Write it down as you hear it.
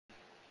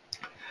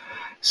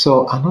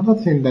So another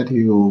thing that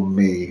you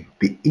may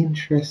be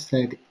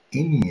interested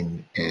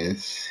in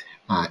is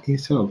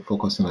instead of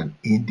focusing on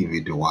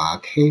individual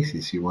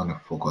cases, you want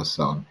to focus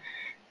on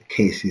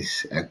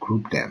cases,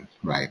 group them,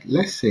 right?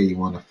 Let's say you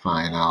want to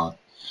find out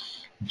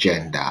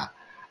gender.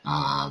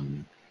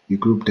 Um, you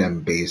group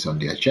them based on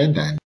their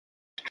gender and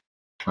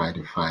try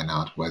to find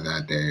out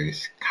whether there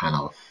is kind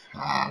of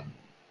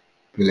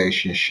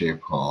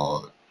relationship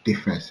or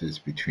differences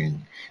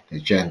between the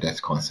genders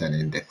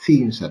concerning the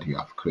themes that you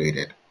have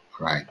created,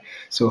 right?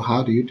 So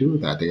how do you do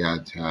that?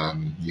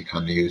 You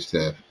can use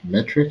the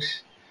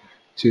metrics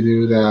to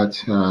do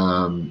that.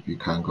 You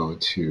can go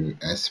to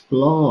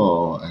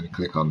explore and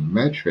click on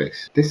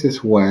metrics. This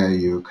is where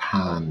you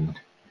can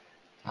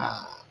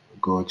uh,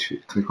 go to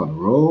click on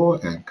row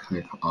and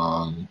click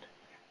on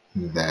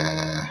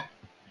the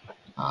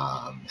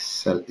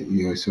so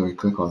you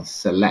click on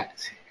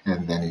select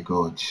and then you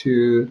go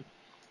to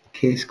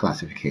case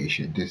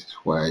classification. This is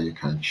where you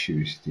can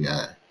choose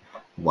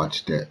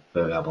what the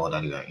variable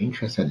that you are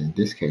interested in. In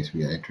this case,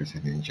 we are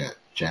interested in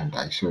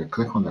gender. So you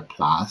click on the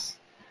plus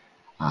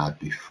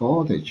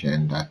before the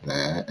gender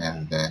there,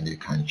 and then you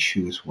can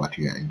choose what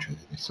you are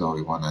interested in. So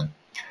we want to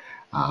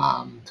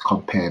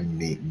compare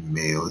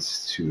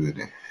males to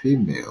the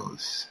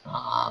females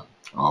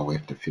or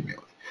with the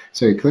females.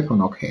 So you click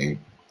on OK,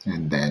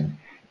 and then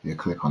you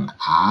click on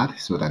add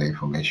so that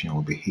information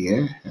will be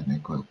here, and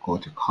then go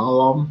to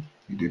column.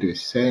 You do the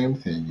same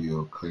thing.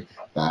 You click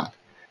that,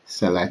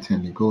 select,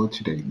 and you go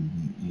to the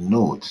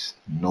notes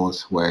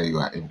where you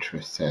are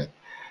interested,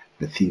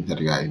 the theme that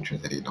you are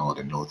interested in, or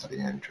the notes that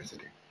you are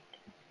interested in.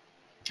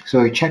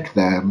 So you check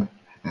them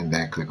and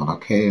then click on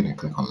OK, and then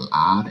click on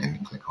add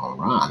and click on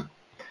run.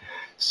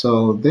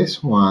 So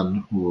this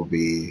one will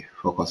be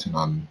focusing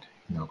on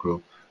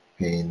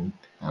grouping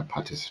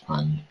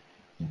participant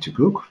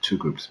into two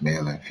groups,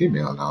 male and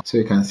female. Now, so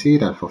you can see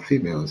that for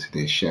females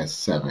they share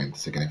 7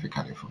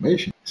 significant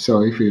information.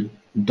 So if you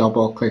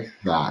double click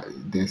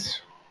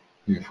this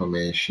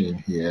information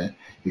here,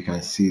 you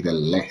can see the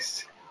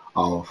list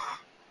of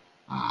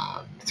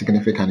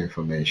significant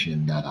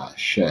information that are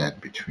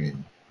shared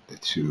between the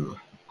two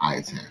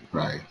items,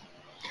 right?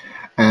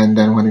 And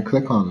then when you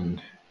click on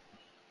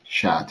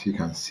chart, you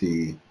can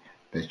see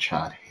the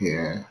chart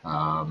here.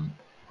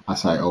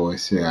 As I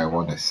always say, I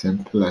want the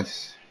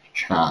simplest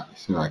chart,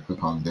 so I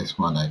click on this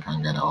one. I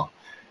can get a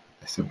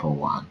simple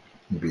one.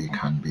 Maybe you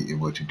can be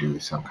able to do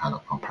some kind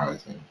of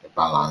comparison. The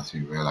balance,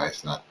 you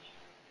realize that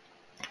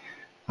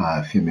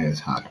females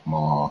had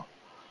more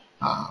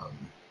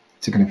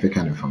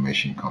significant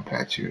information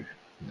compared to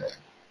the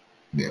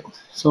males.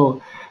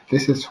 So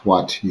this is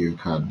what you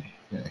can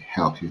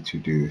help you to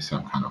do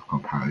some kind of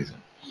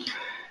comparison.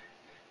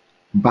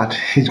 But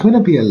it's going to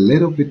be a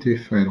little bit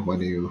different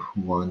when you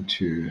want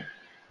to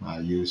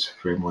use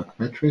framework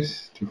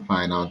metrics to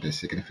find out the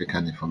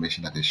significant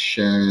information that is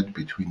shared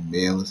between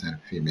males and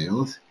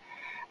females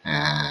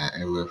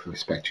and with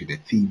respect to the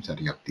themes that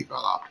you have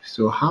developed.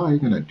 So how are you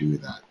going to do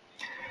that?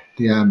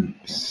 There are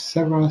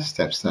several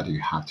steps that you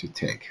have to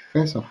take.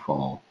 First of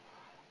all,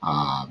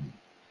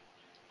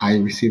 I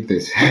received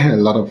a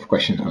lot of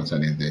questions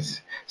concerning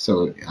this,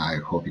 so I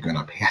hope you're going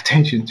to pay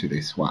attention to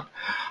this one.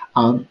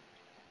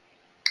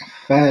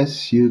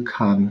 First, you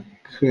can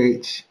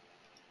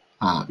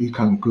you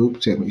can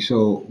group them.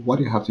 So what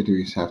you have to do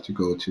is have to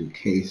go to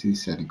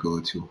cases and go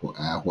to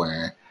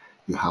where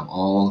you have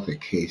all the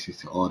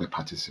cases, all the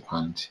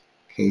participant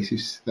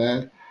cases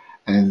there.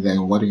 And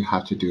then what you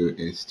have to do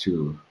is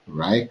to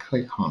right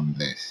click on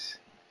this,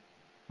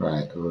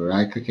 right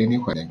click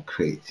anywhere and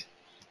create.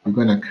 We're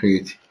going to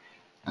create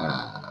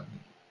a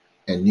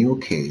new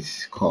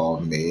case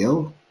called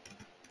male.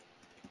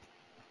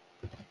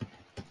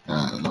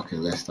 Okay,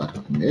 let's start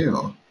with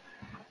male.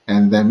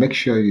 And then make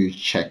sure you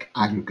check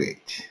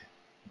aggregate,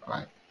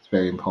 right? It's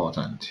very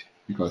important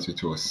because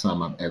it will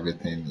sum up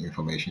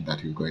information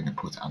that you're going to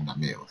put under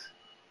males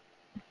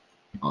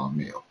or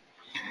male.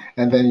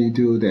 And then you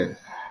do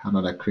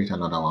create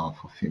another one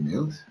for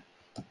females,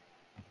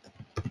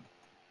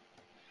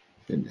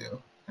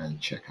 female, and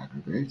check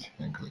aggregate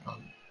and click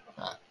on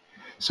that.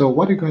 So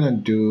what you're going to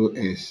do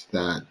is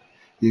that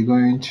you're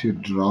going to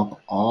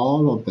drop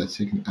all of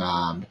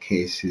the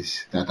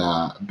cases that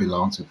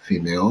belong to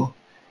female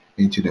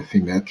into the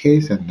female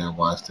case, and then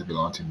once they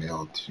belong to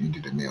male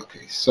into the male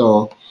case.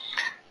 So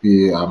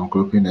the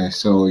grouping it.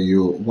 So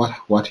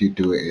what you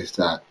do is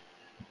that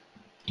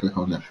click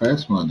on the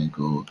first one and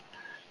go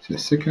to the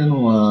second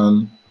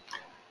one.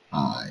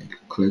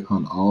 Click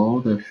on all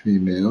the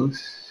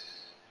females.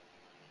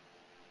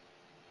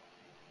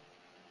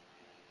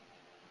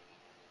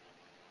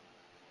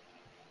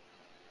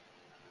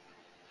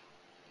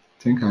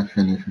 I think I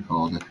finished with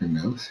all the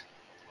females,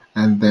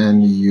 and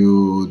then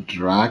you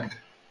drag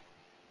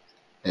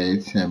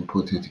it and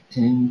put it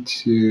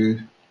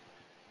into,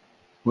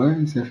 where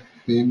is the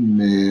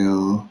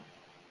female?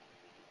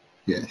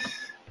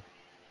 Yes.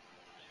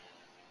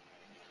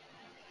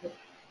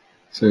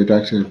 So you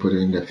actually put it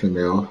in the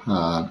female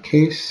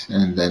case,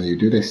 and then you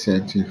do the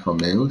same thing for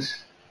males.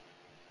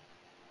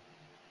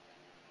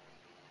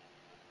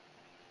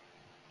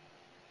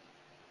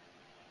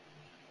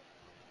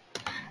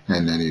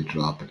 and then you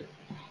drop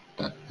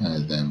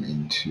them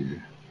into.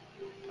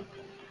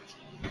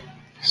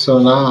 So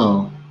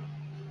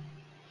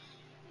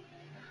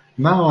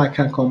now I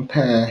can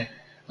compare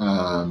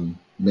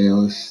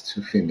males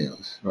to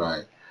females,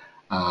 right?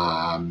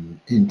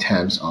 In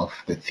terms of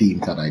the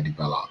themes that I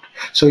developed.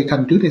 So you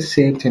can do the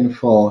same thing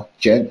for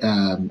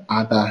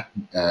other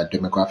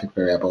demographic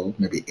variable,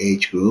 maybe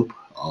age group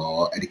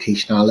or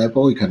educational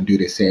level. You can do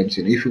the same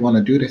thing. If you want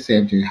to do the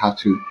same thing, you have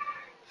to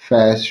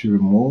first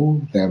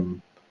remove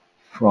them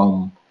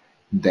from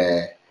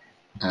the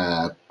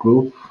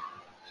group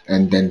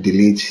and then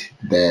delete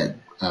the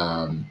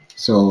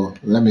so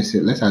let me see,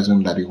 let's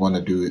assume that you want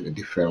to do a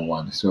different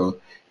one. So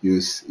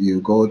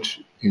you go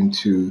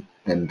into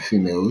then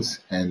females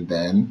and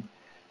then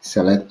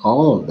select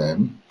all of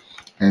them,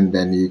 and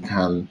then you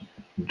can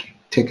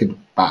take it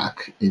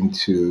back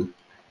into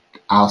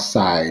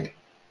outside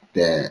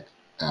the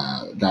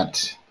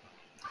that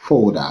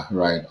folder,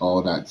 right,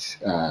 or that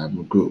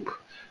group,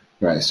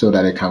 right, so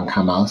that it can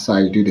come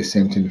outside. You do the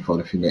same thing for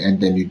the female, and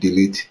then you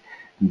delete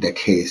the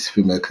case,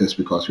 female case,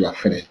 because we are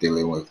finished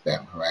dealing with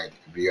them, right?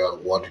 If you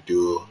want to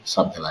do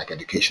something like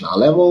educational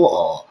level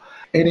or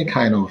any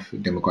kind of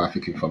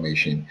demographic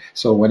information.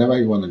 So whenever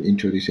you want to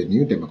introduce a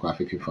new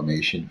demographic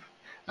information,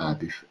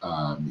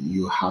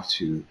 you have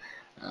to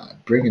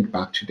bring it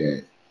back to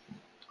the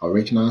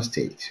original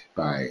state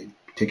by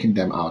taking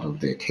them out of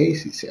their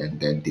cases and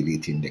then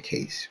deleting the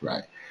case,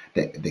 right?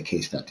 The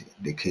case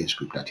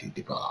group that you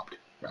developed,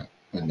 right?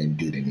 And then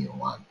do the new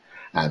one.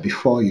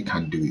 Before you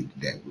can do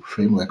the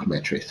framework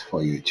metrics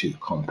for you to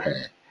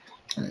compare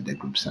the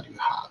groups that you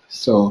have.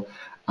 So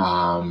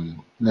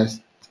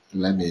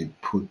let me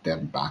put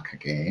them back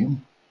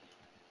again.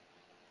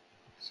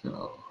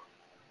 So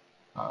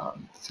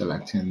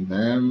selecting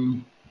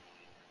them,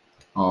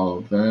 all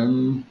of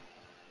them,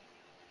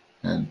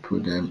 and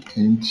put them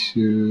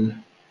into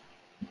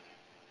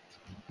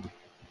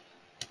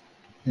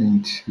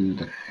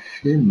the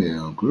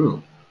female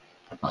group.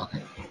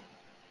 Okay.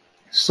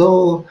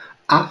 So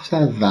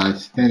after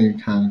that, then you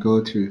can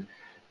go to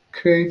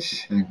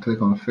create and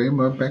click on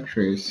framework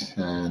metrics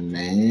and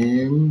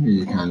name.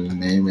 You can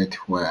name it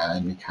where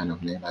any kind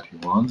of name that you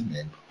want,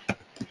 name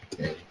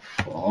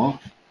 4,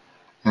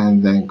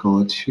 and then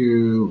go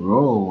to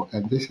row,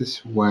 and this is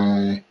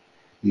where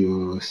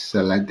you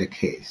select the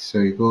case. So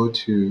you go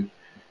to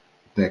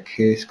the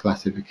case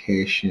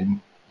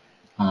classification.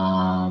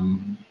 Now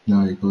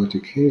you go to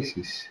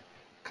cases,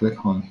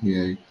 click on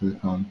here, you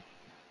click on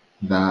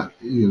that,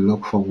 you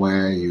look for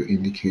where you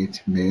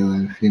indicate male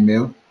and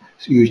female.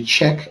 So you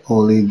check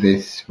only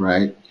this,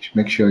 right?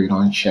 Make sure you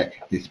don't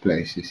check these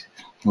places.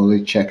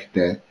 Only check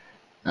the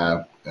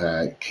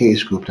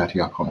case group that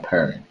you are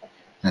comparing.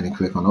 And you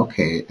click on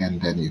OK, and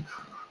then you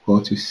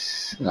go to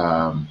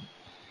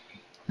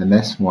the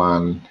next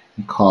one,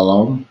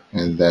 column,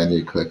 and then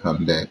you click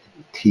on the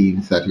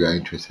themes that you are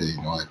interested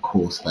in, or the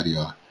course that you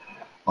are,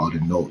 or the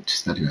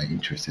notes that you are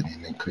interested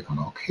in, and click on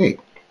OK.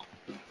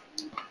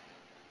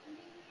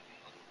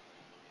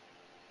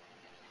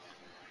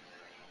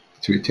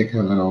 So it takes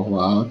a little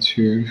while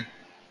to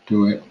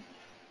do it.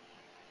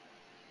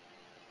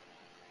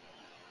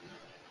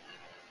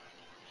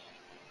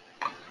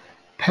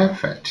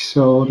 Perfect.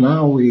 So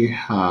now we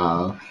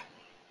have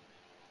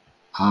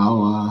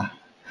our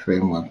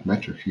framework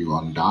metric view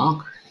on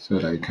dock so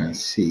that you can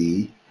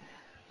see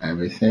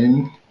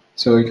everything.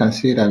 So you can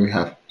see that we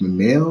have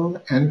male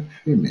and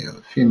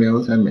female,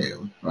 females and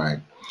male, right?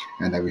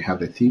 And then we have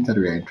the themes that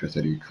we are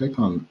interested in. You click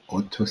on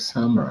auto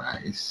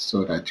summarize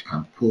so that you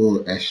can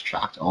pull,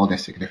 extract all the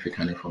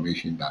significant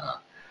information that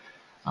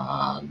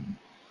are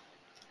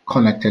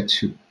connected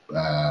to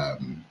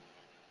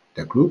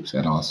the groups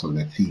and also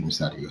the themes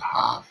that you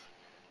have.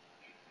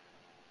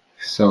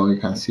 So you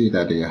can see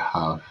that you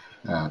have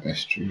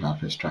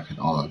extracted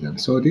all of them.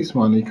 So this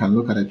one, you can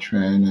look at a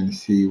trend and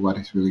see what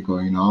is really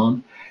going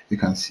on. You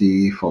can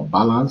see for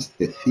balance,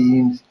 the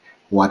themes,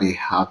 what they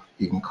have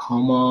in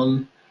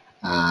common.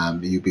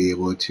 You'll be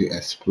able to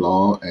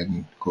explore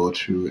and go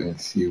through and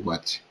see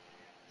what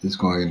is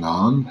going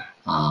on.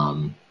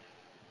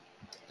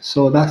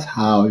 So that's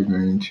how you're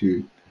going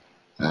to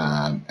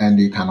and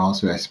you can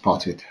also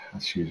export it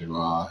as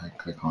usual, and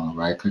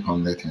right click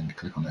on it and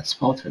click on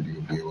export, and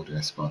you'll be able to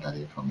export that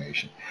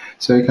information.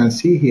 So you can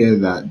see here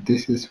that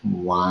this is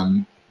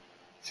one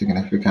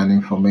significant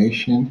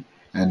information,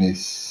 and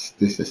this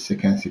is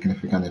second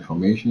significant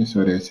information.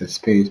 So there's a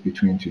space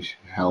between to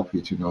help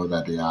you to know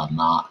that they are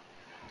not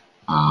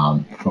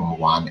from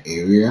one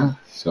area.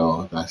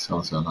 So that's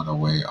also another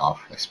way of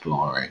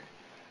exploring.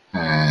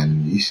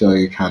 And so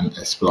you can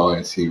explore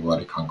and see what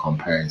you can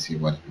compare and see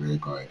what is really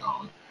going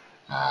on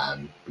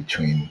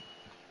between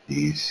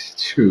these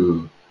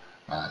two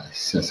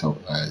sets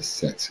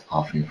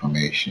of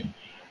information.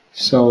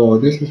 So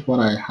this is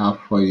what I have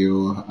for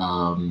you.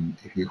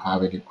 If you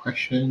have any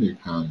question, you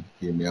can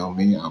email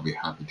me. I'll be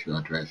happy to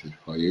address it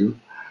for you.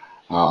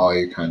 Or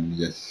you can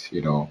just,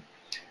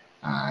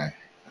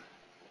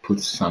 put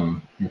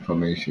some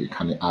information. You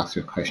can ask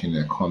your question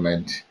in the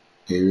comment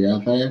area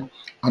there,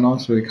 and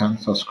also you can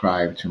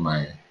subscribe to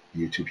my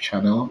YouTube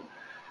channel.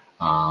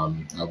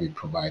 I'll be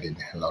providing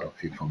a lot of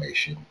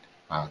information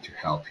to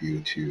help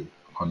you to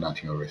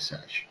conduct your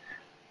research.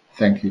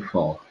 Thank you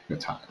for your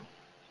time.